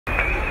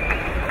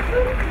Hi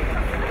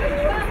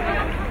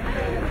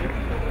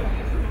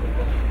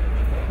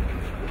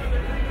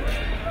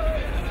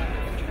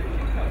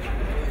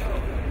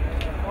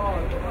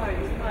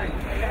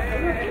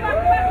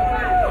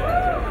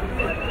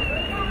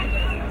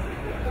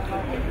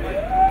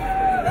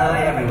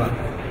everyone,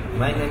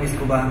 my name is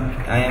Kuba.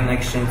 I am an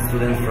exchange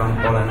student from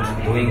Poland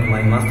doing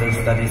my master's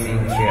studies in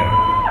Trier.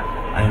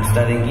 I am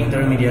studying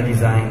intermedia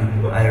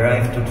design. I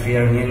arrived to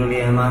Trier nearly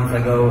a month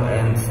ago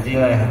and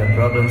still I have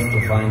problems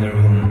to find a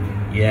room.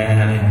 Yeah,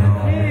 I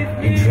know,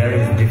 in Trier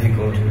is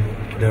difficult.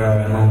 There are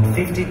around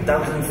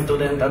 50,000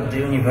 students at the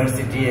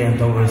university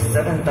and over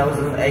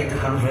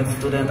 7,800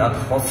 students at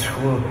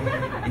Hochschule.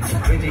 It's a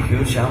pretty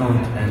huge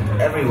amount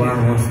and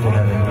everyone wants to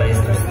have a place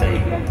to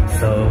stay.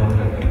 So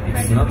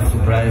it's not a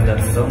surprise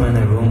that so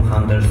many room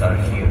hunters are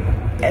here.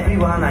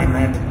 Everyone I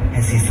met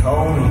has his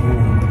own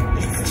room.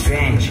 It's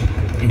strange.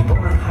 In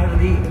Poland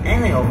hardly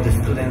any of the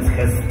students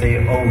has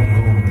their own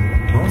room.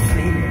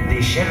 Mostly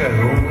they share a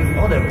room with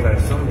other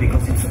person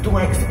because it's too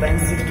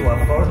expensive to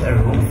afford a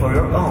room for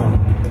your own.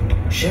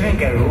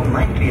 Sharing a room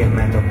might be a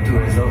method to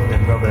resolve the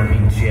problem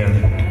in Trier.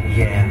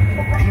 Yeah,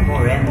 be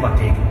more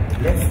empathic.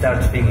 Let's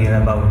start thinking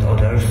about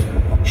others.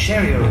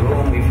 Share your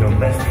room with your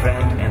best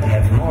friend and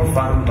have more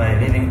fun by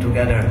living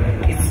together.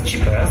 It's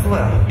cheaper as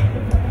well.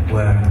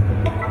 Well,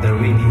 there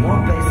will be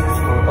more places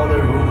for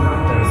other room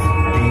hunters.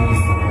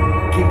 Please,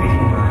 keep it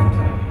in mind.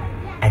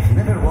 I've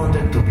never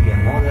wanted to be a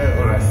model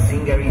or a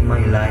singer in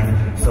my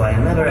life, so I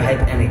never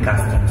had any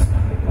castings.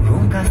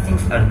 Room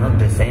castings are not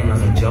the same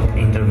as a job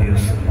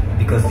interviews,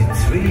 because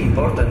it's really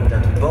important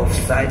that both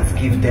sides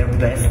give their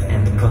best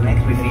and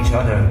connect with each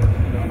other.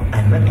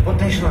 I met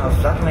potential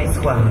flatmates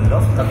who I'm in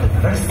love at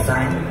the first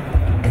sign,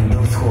 and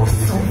those who are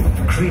so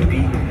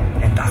creepy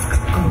and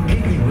ask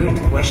completely weird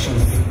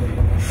questions.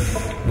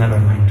 Never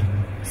mind.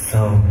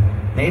 So,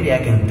 maybe I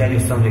can tell you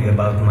something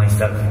about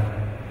myself,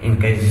 in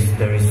case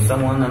there is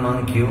someone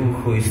among you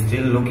who is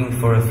still looking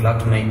for a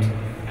flatmate.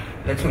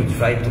 Let me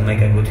try to make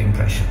a good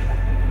impression.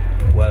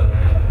 Well,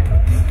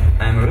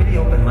 I'm really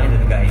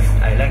open-minded, guys.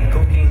 I like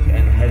cooking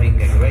and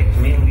having a great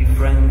meal with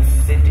friends,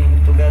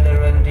 sitting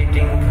together and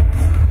eating.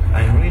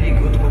 I'm really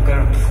good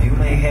cooker. You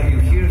may have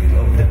heard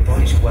of the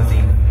Polish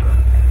cuisine.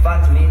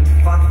 Fat meat,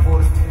 fat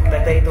wurst,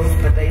 potatoes,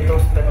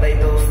 potatoes,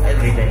 potatoes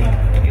every day.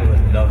 You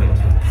will love it.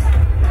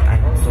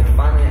 I'm also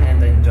funny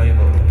and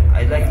enjoyable.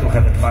 I'd like to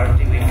have a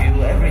party with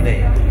you every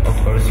day. Of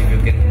course, if you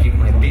can keep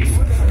my peace.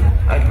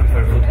 I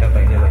prefer vodka,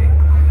 by the way.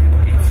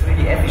 It's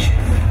really efficient,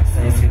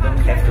 since you don't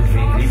have to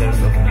drink liters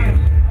of beer.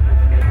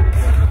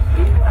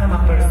 I'm a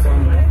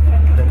person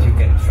that you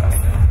can trust.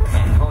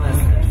 I'm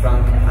honest and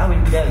frank. I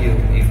will tell you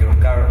if your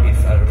car is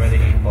already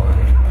in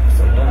Poland.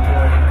 So don't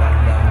worry, calm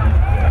down,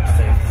 we are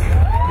safe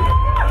here.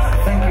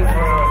 Thank you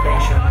for your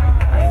attention.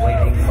 I'm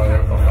waiting for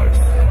your offers.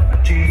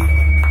 Cheers!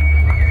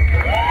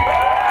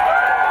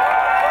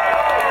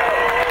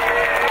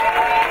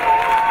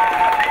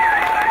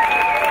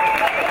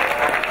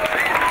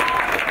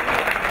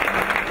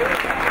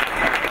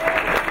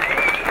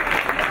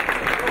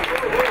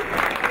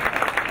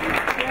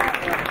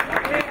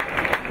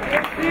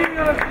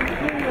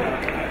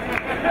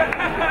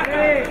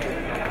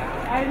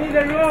 I need a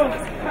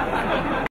room.